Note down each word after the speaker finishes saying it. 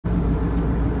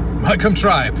Welcome,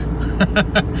 tribe.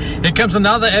 Here comes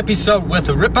another episode with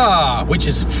the Ripper, which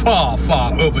is far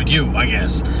overdue, I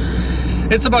guess.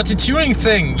 It's about the tuning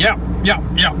thing. Yeah.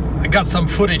 I got some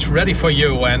footage ready for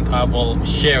you and I will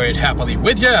share it happily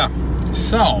with you.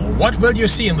 So, what will you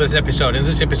see in this episode? In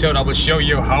this episode, I will show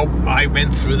you how I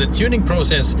went through the tuning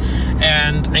process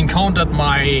and encountered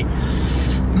my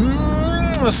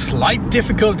slight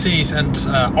difficulties and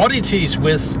oddities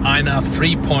with iNav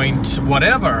 3 point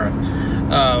whatever.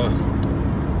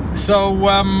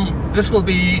 This will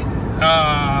be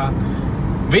a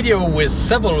video with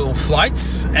several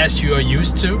flights as you are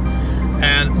used to,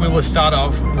 and we will start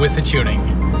off with the tuning.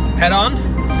 Head on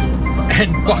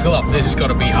and buckle up, this is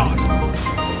gonna be hard. 5,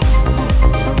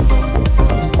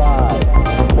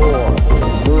 4,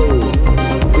 3,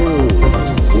 2,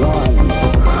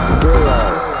 1,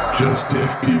 0. Just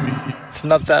FPV. It's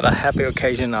not that a happy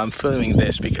occasion I'm filming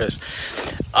this because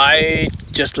I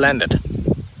just landed.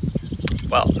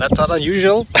 Well, that's not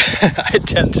unusual. I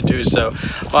tend to do so,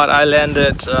 but I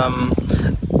landed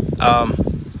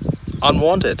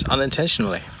unwanted,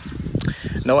 unintentionally.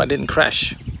 No, I didn't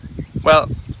crash. Well,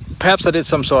 perhaps I did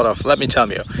some sort of, let me tell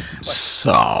you.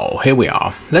 So, here we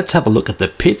are. Let's have a look at the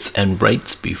pits and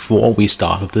rates before we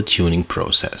start with the tuning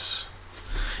process.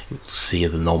 You'll see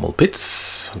the normal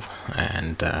pits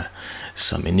and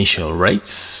some initial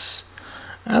rates.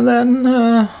 And then,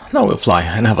 now we'll fly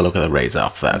and have a look at the rates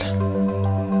after that.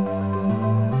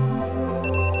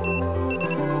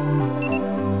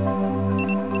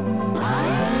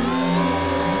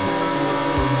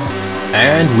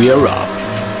 And we are up.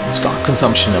 Start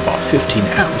consumption about 15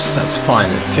 amps, that's fine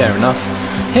and fair enough.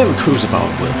 Here we cruise about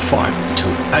with 5 to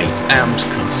 8 amps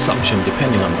consumption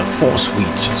depending on the force we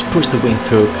just push the wing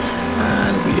through,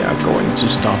 and we are going to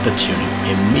start the tuning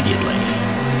immediately.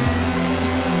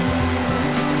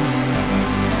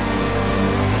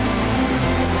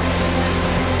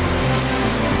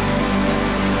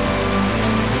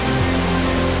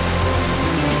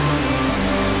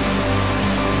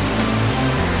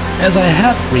 As I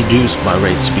had reduced my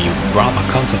rates to be rather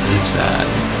conservative and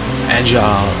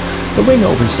agile, the wing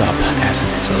opens up as it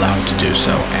is allowed to do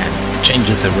so and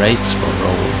changes the rates for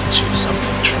roll to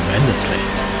something tremendously.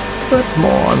 But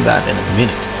more on that in a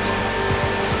minute.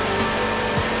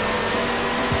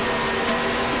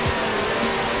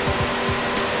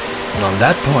 And on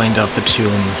that point of the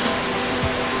tune,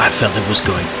 I felt it was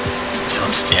going on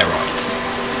steroids.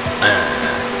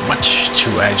 Much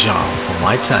too agile for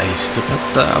my taste,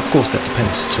 but of course that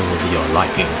depends to your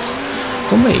likings.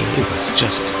 For me, it was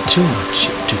just too much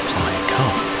to fly a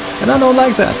car, and I don't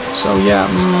like that. So yeah,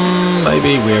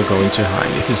 maybe we're going too high.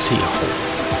 You can see how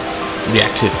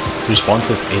reactive,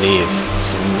 responsive it is.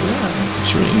 So yeah,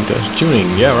 tuning does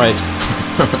tuning. Yeah, right.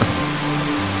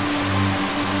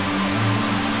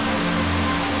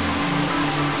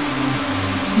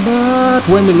 But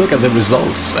when we look at the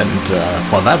results, and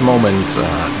for that moment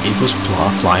it was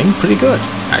flying pretty good,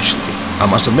 actually. I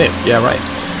must admit, yeah right,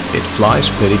 it flies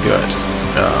pretty good.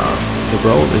 The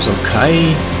roll is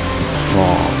okay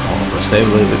for the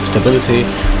stability,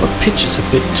 but pitch is a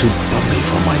bit too bumpy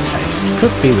for my taste.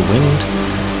 Could be the wind.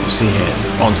 You see here it's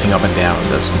bouncing up and down,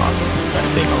 that's not a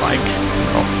thing I like.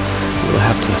 No. We'll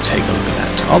have to take a look at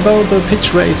that. Although the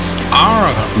pitch rates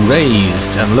are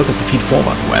raised, and look at the feed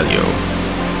forward value.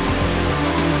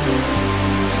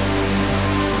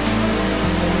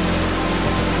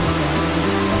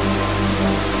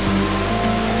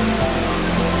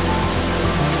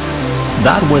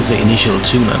 That was the initial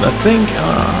tune, and I think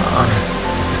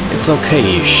it's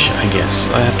okay-ish, I guess.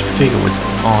 I have to figure what's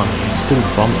on. It's still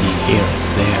bumpy here and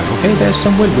there. Okay, there's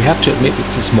some wind. We have to admit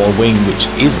it's a small wing, which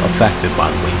is affected by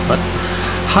the wind, but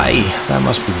hi, there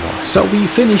must be more. So we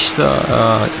finished the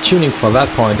tuning for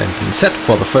that point and set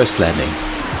for the first landing.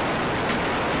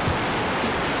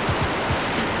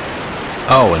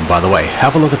 Oh, and by the way,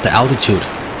 have a look at the altitude.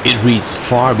 It reads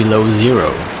far below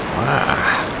zero.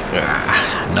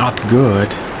 Not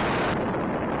good.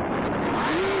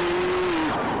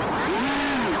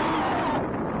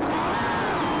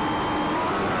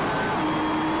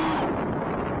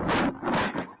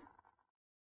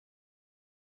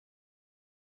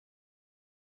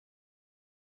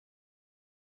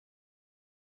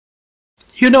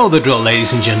 You know the drill,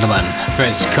 ladies and gentlemen.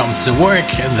 First comes the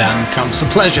work and then comes the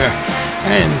pleasure.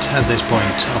 And at this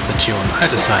point of the tune, I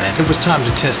decided it was time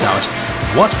to test out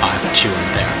what I've tuned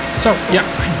there. So yeah,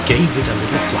 I gave it a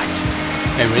little flight.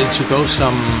 Are you ready to go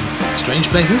some strange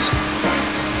places?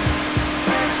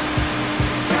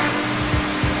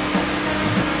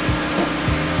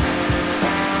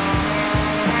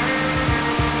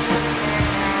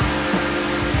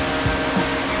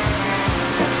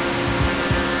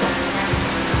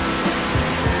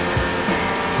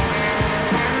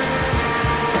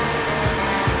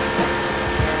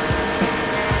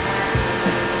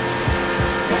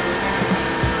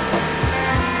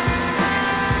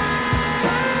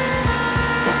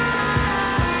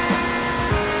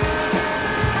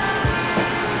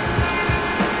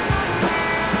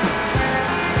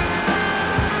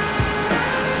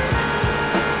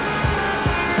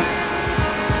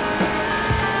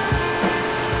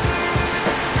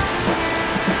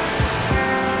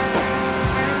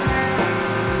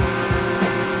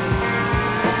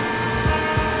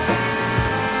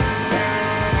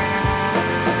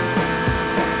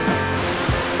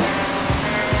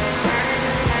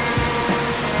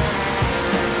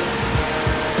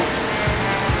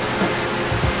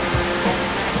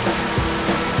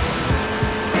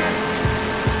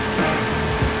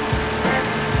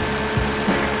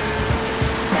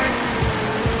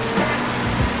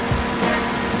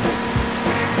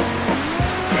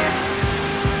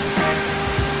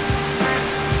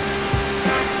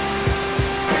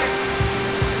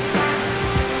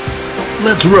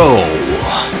 Let's roll! A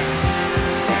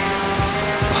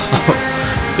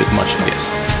bit much, I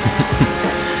guess.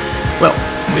 Well,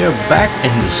 we are back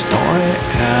in the story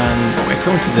and we're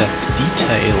going to that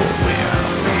detail where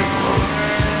we will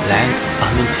land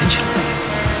unintentionally.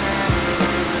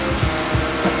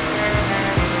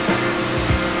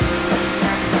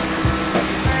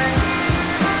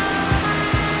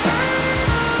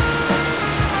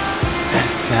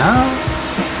 And now,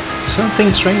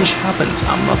 something strange happens.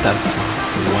 I'm not that far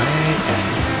away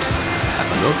and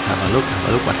have a look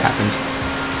what happens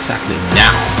exactly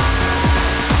now.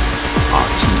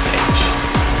 RTH.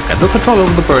 Got no control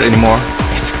over the bird anymore.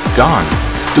 It's gone.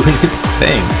 It's doing its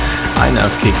thing.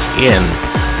 iNav kicks in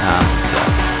and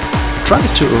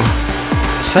tries to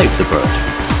save the bird.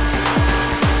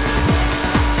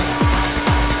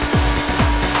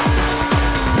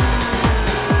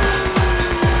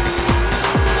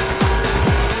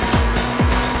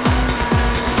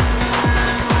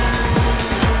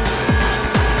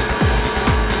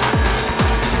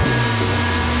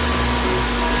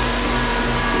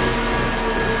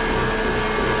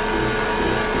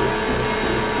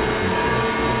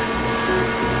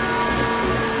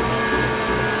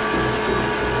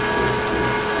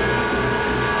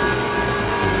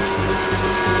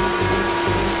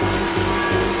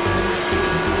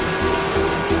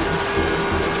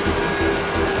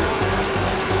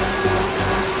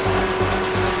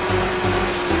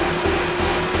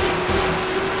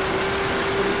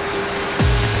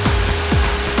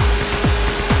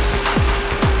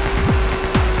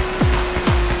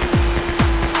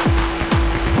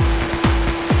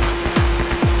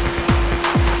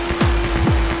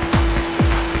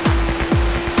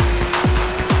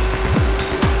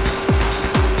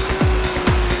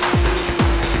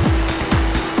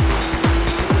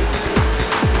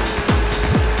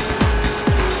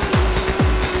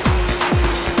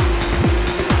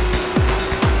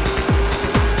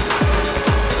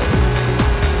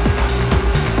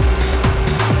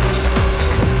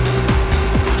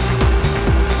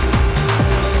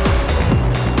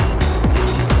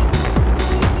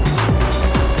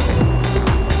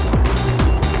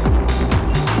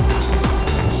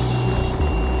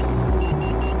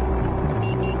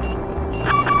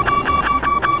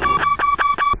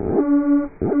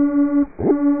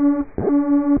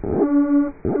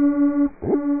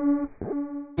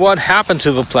 What happened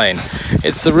to the plane?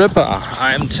 It's the Ripper.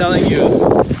 I'm telling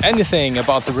you anything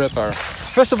about the Ripper.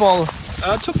 First of all,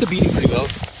 I took the beating pretty well.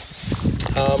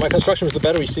 My construction with the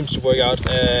battery seems to work out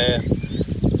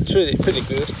pretty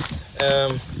good.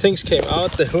 Things came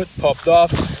out, the hood popped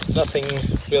off, nothing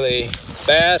really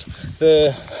bad.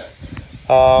 The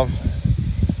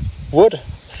plywood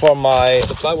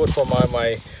for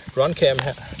my run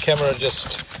camera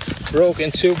just broke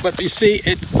in two, but you see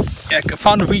I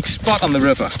found a weak spot on the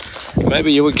Ripper.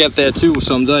 Maybe you will get there too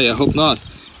someday, I hope not.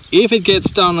 If it gets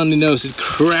down on the nose, it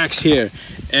cracks here,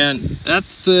 and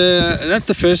that's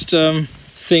the first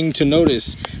thing to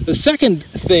notice. The second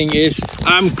thing is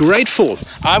I'm grateful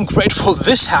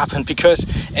this happened, because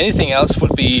anything else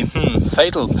would be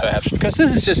fatal perhaps, because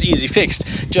this is just easy fixed.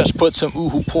 Just put some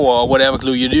Uhu or whatever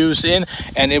glue you use in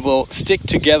and it will stick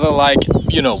together like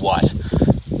you know what.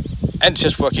 And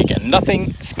just work again.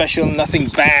 Nothing special, nothing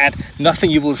bad, nothing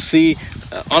you will see.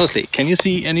 Honestly, can you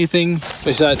see anything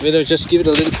besides? Better just give it a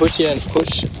little push here and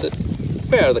push.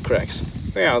 Where are the cracks?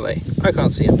 Where are they? I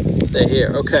can't see them. They're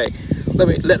here. Okay.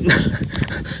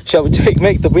 Shall we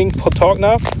make the wing talk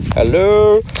now?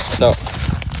 Hello? No,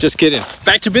 just kidding.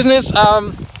 Back to business.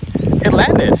 It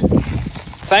landed.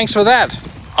 Thanks for that,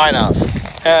 iNav.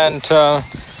 And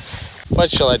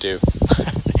what shall I do?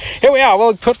 Here we are.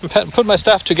 Well, put my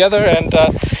stuff together, and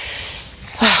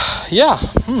yeah,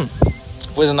 it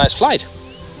was a nice flight.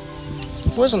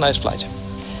 It was a nice flight.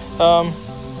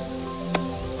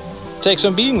 Take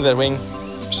some beating that wing.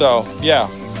 So yeah,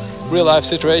 real life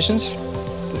situations.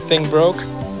 The thing broke,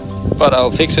 but I'll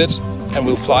fix it, and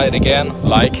we'll fly it again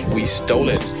like we stole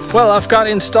it. Well, I've got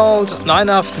installed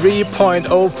iNav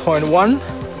 3.0.1.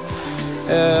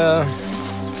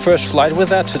 First flight with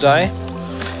that today.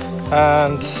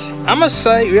 And I must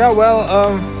say, yeah, well,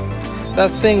 that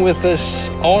thing with this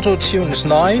auto tune is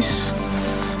nice,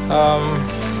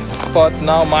 but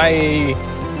now my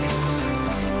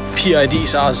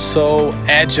PIDs are so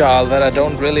agile that it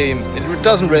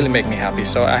doesn't really make me happy.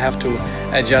 So I have to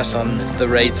adjust on the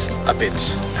rates a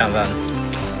bit and then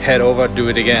head over, do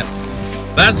it again.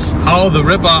 That's how the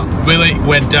Ripper really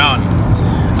went down.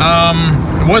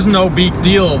 It was no big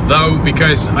deal though,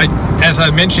 because as I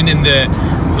mentioned in the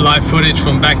live footage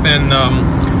from back then,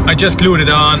 I just glued it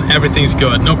on. Everything's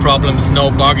good, no problems,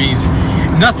 no buggies,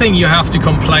 nothing you have to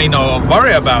complain or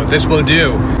worry about. This will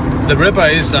do. The Ripper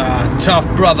is a tough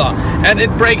brother, and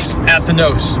it breaks at the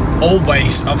nose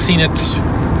always. I've seen it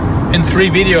in 3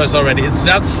 videos already.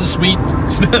 That's the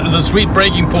sweet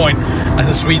breaking point,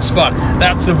 the sweet spot.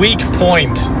 That's the weak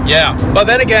point. Yeah. But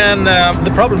then again,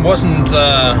 the problem wasn't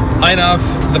iNav.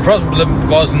 The problem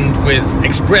wasn't with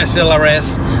Express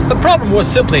LRS. The problem was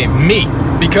simply me,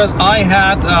 because I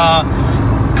had a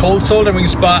cold soldering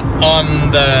spot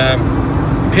on the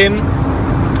pin,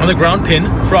 on the ground pin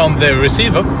from the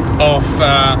receiver of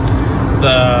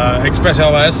the Express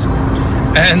LRS,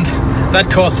 and that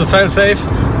caused the failsafe.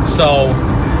 So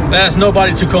there's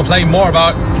nobody to complain more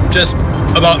about, just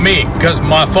about me, because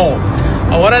my fault.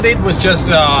 What I did was just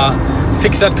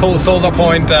fix that cold solder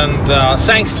point, and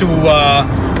thanks to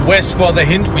Wes for the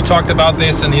hint. We talked about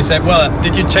this, and he said, well,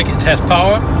 did you check it has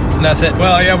power? And I said,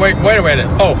 well, yeah, wait a minute.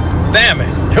 Oh, damn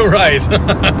it, you're right.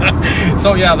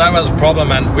 So yeah, that was a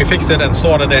problem, and we fixed it and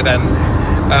sorted it, and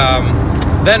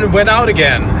then it went out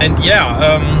again. And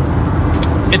yeah,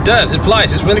 it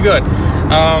flies, it's really good.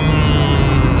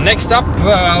 Next up,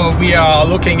 we are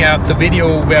looking at the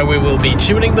video where we will be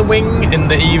tuning the wing in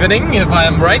the evening, if I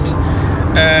am right.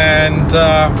 And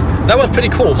that was pretty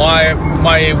cool. My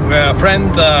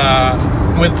friend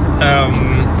with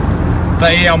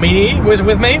the AR Mini was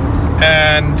with me,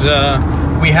 and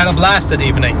we had a blast that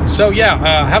evening. So yeah,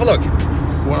 have a look.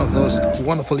 One of those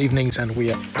wonderful evenings, and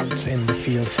we are out in the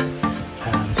field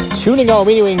tuning our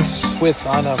mini wings with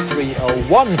iNav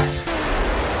 301.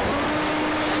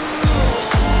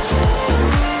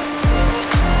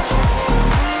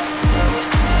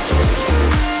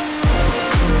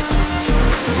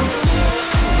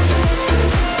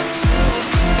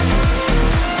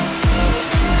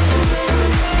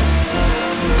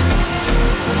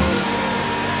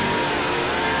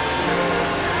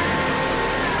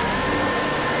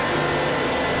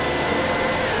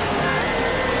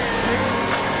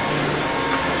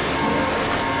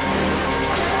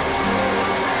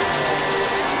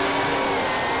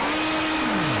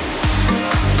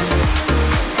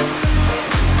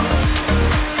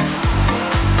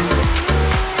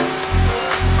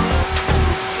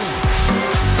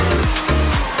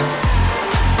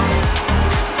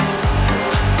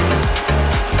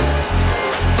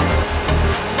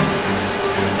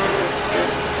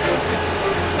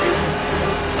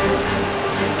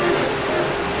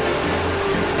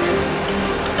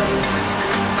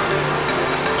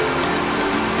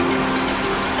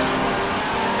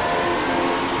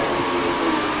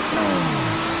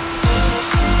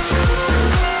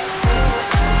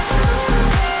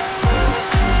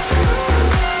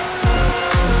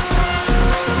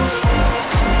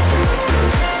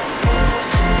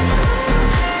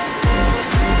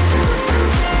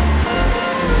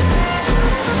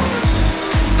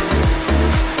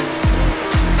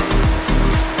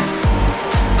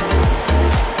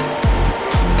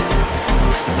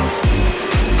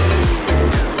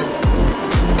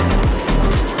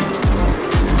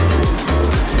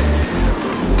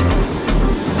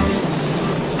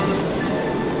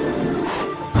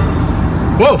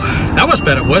 Whoa, that was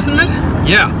better, wasn't it?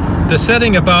 Yeah, the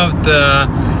setting about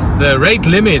the rate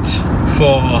limit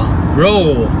for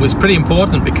roll was pretty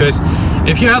important, because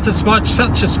if you have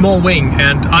such a small wing,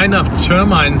 and iNav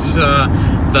determines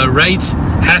the rate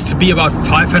has to be about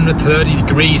 530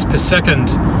 degrees per second,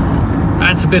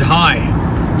 that's a bit high.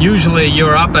 Usually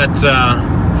you're up at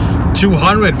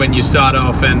 200 when you start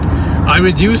off, and I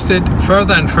reduced it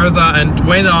further and further and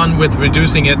went on with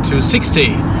reducing it to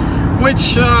 60.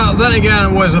 Which then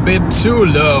again was a bit too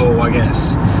low, I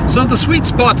guess. So the sweet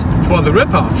spot for the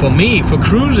Ripper, for me, for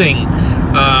cruising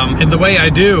in the way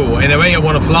I do, in the way I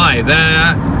want to fly,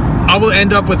 there I will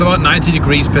end up with about 90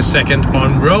 degrees per second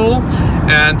on roll,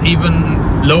 and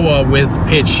even lower with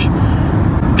pitch.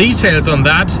 Details on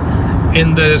that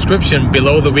in the description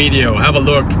below the video. Have a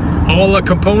look. All the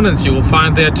components you will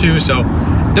find there too, so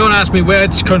don't ask me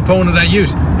which component I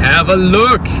use. Have a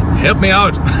look. Help me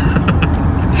out.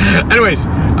 Anyways,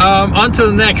 on to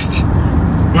the next,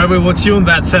 where we will tune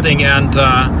that setting and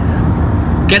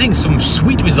getting some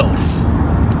sweet results.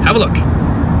 Have a look.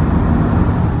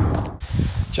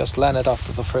 Just landed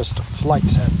after the first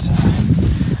flight, and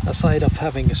aside of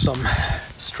having some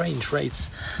strange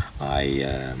rates,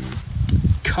 I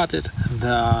cut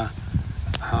the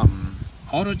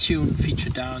auto tune feature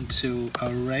down to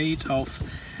a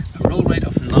roll rate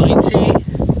of 90.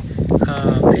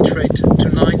 Pitch rate to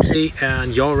 90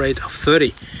 and yaw rate of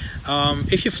 30.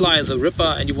 If you fly the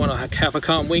Ripper and you want to have a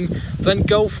calm wing, then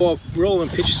go for roll and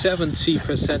pitch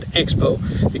 70% expo,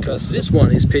 because this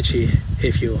one is pitchy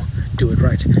if you do it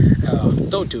right.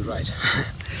 Don't do it right.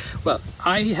 Well,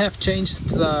 I have changed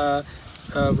the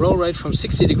roll rate from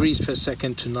 60 degrees per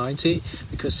second to 90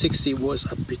 because 60 was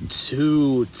a bit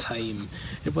too tame.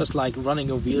 It was like running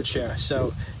a wheelchair.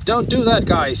 So don't do that,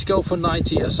 guys. Go for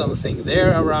 90 or something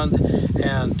there around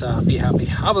and be happy.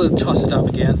 I will toss it up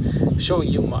again, showing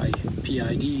you my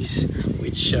PIDs,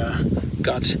 which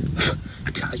got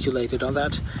calculated on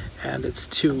that, and it's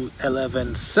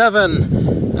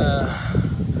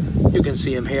 211.7. You can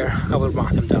see him here. I will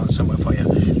mark him down somewhere for you.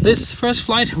 This first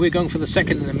flight, we're going for the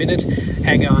second in a minute.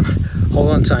 Hang on,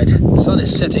 hold on tight. Sun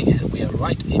is setting and we are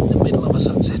right in the middle of a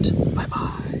sunset. Bye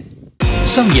bye.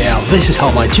 So yeah, this is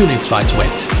how my tuning flights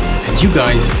went. And you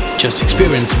guys just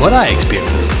experienced what I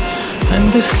experienced. And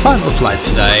this final flight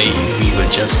today, we will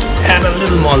just add a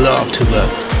little more love to the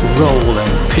roll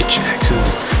and pitch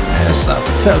axis, as I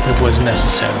felt it was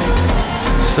necessary.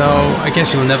 So I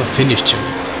guess you'll never finish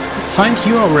tuning. Find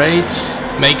your rates,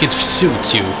 make it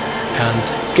suit you, and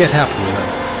get happy with it.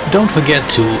 Don't forget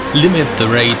to limit the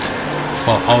rate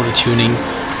for auto-tuning,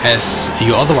 as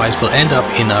you otherwise will end up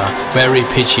in a very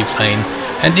pitchy plane.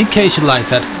 And in case you like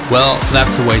that, well,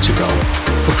 that's the way to go.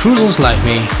 For cruisers like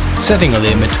me, setting a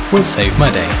limit will save my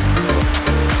day.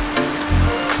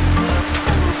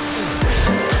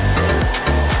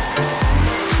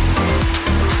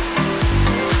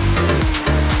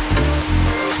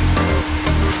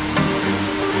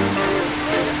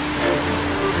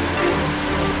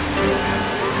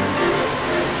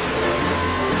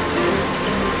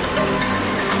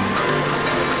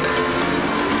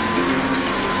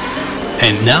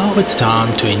 And now it's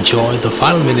time to enjoy the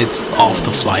final minutes of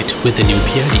the flight with the new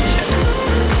PID set.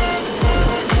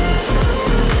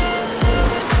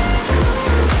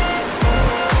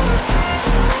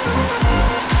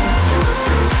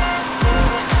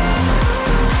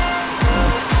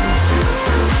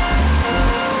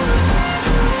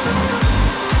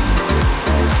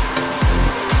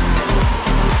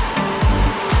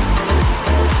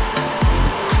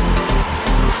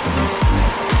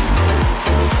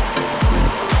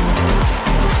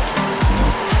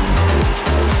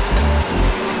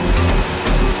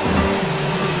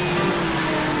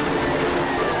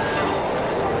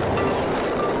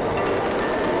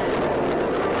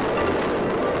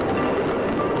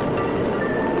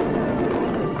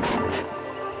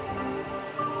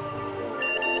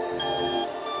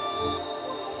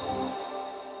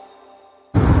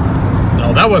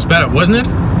 That was better, wasn't it?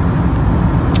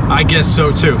 I guess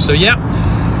so too. So yeah,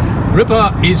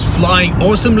 Ripper is flying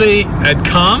awesomely at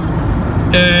calm,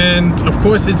 and of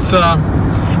course it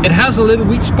has a little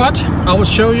weak spot. I will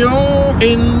show you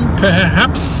in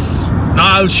perhaps. No,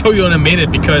 I'll show you in a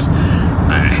minute, because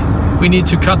we need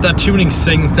to cut that tuning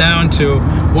thing down to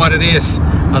what it is,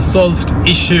 a solved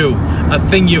issue, a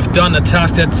thing you've done, a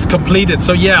task that's completed.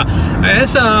 So yeah,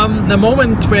 there's a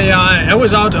moment where I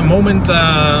was out a moment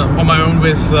on my own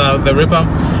with the Ripper,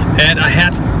 and I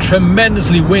had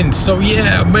tremendously wind. So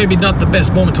yeah, maybe not the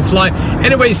best moment to fly.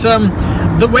 Anyways,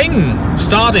 the wing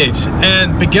started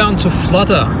and began to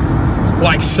flutter,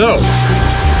 like so.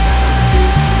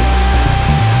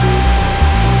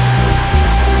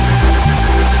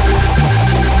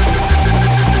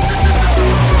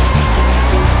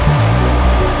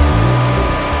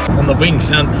 On the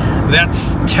wings, and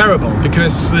that's terrible,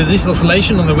 because this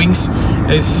oscillation on the wings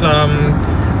is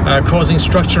causing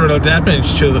structural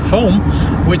damage to the foam,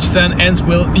 which then ends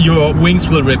with your wings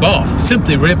will rip off,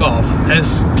 simply rip off.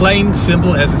 As plain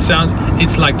simple as it sounds,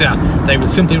 it's like that. They will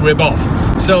simply rip off.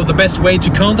 So the best way to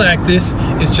counteract this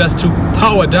is just to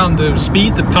power down the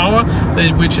speed, the power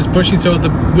which is pushing, so the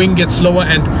wing gets slower,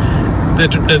 and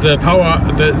the power,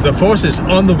 the forces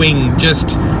on the wing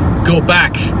just go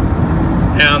back.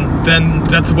 And then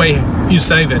that's the way you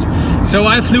save it. So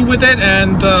I flew with it,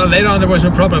 and later on there was no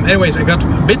problem. Anyways, I got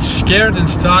a bit scared and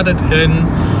started in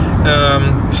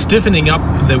stiffening up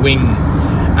the wing,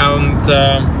 and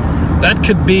that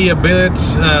could be a bit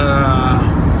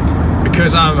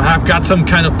because I have got some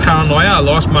kind of paranoia. I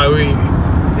lost my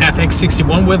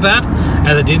FX61 with that,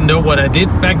 as I didn't know what I did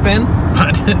back then,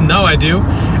 but now I do,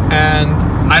 and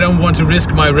I don't want to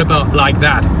risk my Ripper like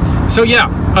that. So yeah,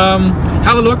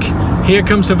 have a look. Here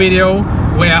comes a video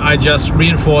where I just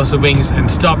reinforce the wings and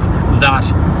stop that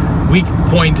weak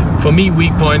point, for me,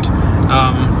 weak point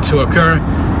to occur.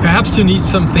 Perhaps you need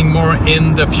something more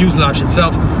in the fuselage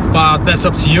itself, but that's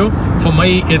up to you. For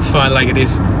me, it's fine like it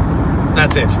is.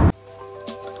 That's it.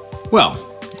 Well,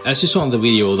 As you saw in the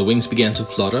video, the wings began to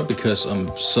flutter because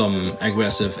of some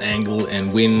aggressive angle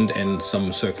and wind and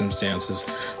some circumstances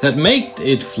that made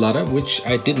it flutter, which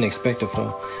I didn't expect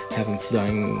after having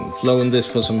flown this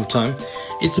for some time.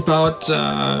 It's about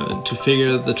to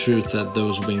figure the truth that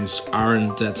those wings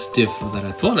aren't that stiff that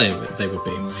I thought they would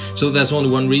be. So there's only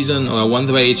one reason or one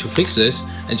way to fix this,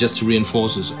 and just to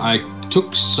reinforce this. I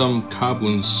took some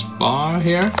carbon spar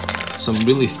here, some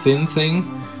really thin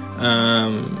thing.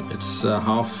 It's a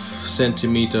half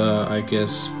centimeter, I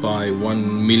guess, by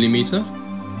 1 millimeter.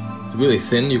 Really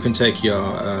thin. You can take your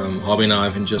hobby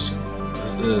knife and just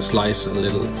slice a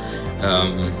little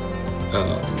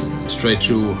straight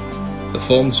through the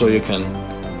foam, so you can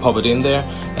pop it in there,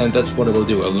 and that's what I will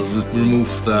do. I will remove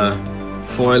the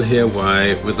foil here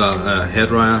with a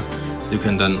hairdryer. You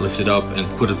can then lift it up and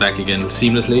put it back again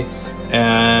seamlessly,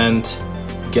 and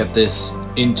get this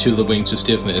into the wing to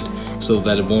stiffen it so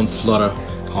that it won't flutter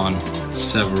on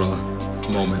several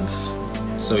moments.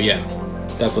 So yeah,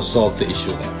 that will solve the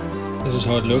issue there. This is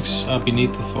how it looks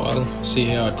beneath the foil. See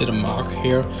here, I did a mark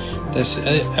here. There's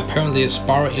apparently a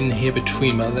spar in here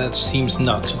between, but that seems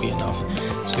not to be enough.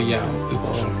 So yeah, we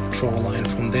will draw a line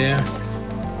from there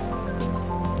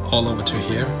all over to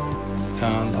here,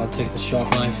 and I'll take the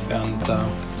sharp knife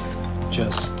and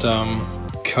just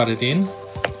cut it in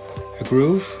a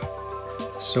groove,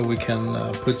 so we can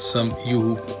put some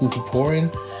UV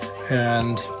in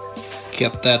and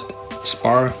get that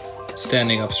spar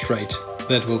standing up straight.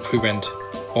 That will prevent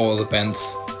all the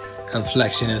bends and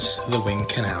flexiness the wing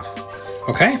can have.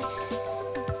 Okay?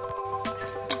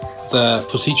 The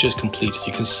procedure is completed.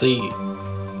 You can see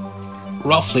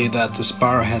roughly that the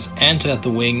spar has entered the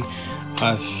wing.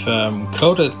 I've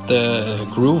coated the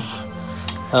groove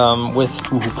with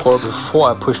UV before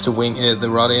I pushed the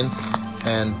rod in,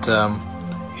 and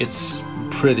it's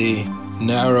pretty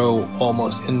narrow,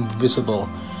 almost invisible.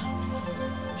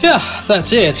 Yeah,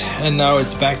 that's it. And now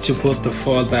it's back to put the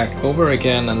foil back over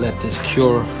again and let this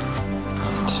cure,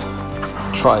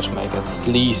 and try to make as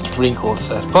least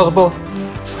wrinkles as possible.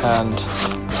 And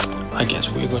I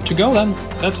guess we're good to go then.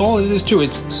 That's all it is to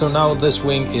it. So now this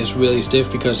wing is really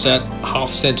stiff because that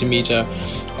half centimeter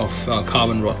of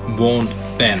carbon rod won't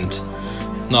bend,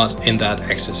 not in that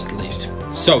axis at least.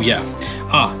 So yeah.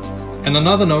 And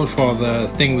another note for the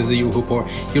thing with the UV pour,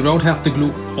 you don't have to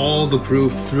glue all the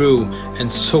groove through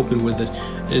and soak it with it.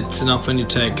 It's enough when you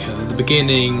take the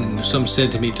beginning, some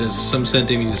centimeters, some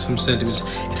centimeters, some centimeters.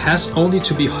 It has only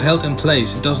to be held in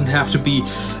place. It doesn't have to be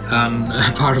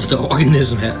part of the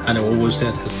organism. And I almost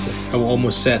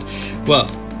said, well,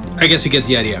 I guess you get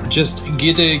the idea. Just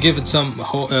give it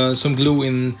some glue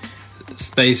in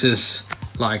spaces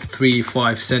like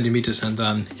 3-5 centimeters, and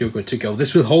then you're good to go.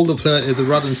 This will hold the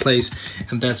rod in place,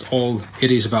 and that's all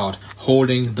it is about,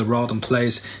 holding the rod in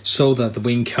place so that the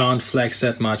wing can't flex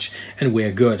that much, and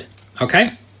we're good. Okay,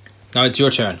 now it's your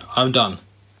turn. I'm done.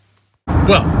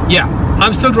 Well, yeah,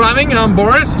 I'm still driving, I'm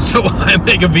bored, so I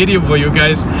make a video for you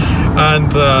guys,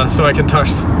 and so I can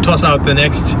toss out the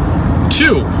next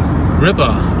 2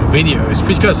 Ripper videos,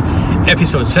 because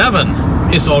episode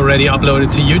 7 is already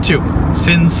uploaded to YouTube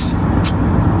since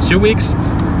 2 weeks.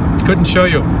 Couldn't show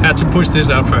you, had to push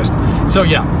this out first. So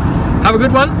yeah, have a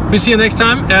good one. We'll see you next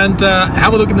time, and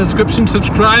have a look in the description,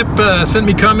 subscribe, send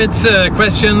me comments,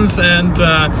 questions, and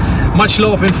much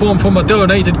love in form from a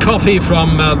donated coffee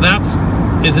from that.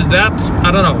 Is it that?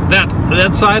 I don't know.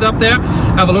 That side up there.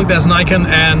 Have a look, there's an icon,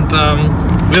 and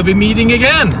we'll be meeting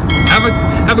again.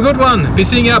 Have a good one. Be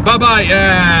seeing you. Bye bye,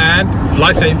 and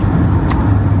fly safe.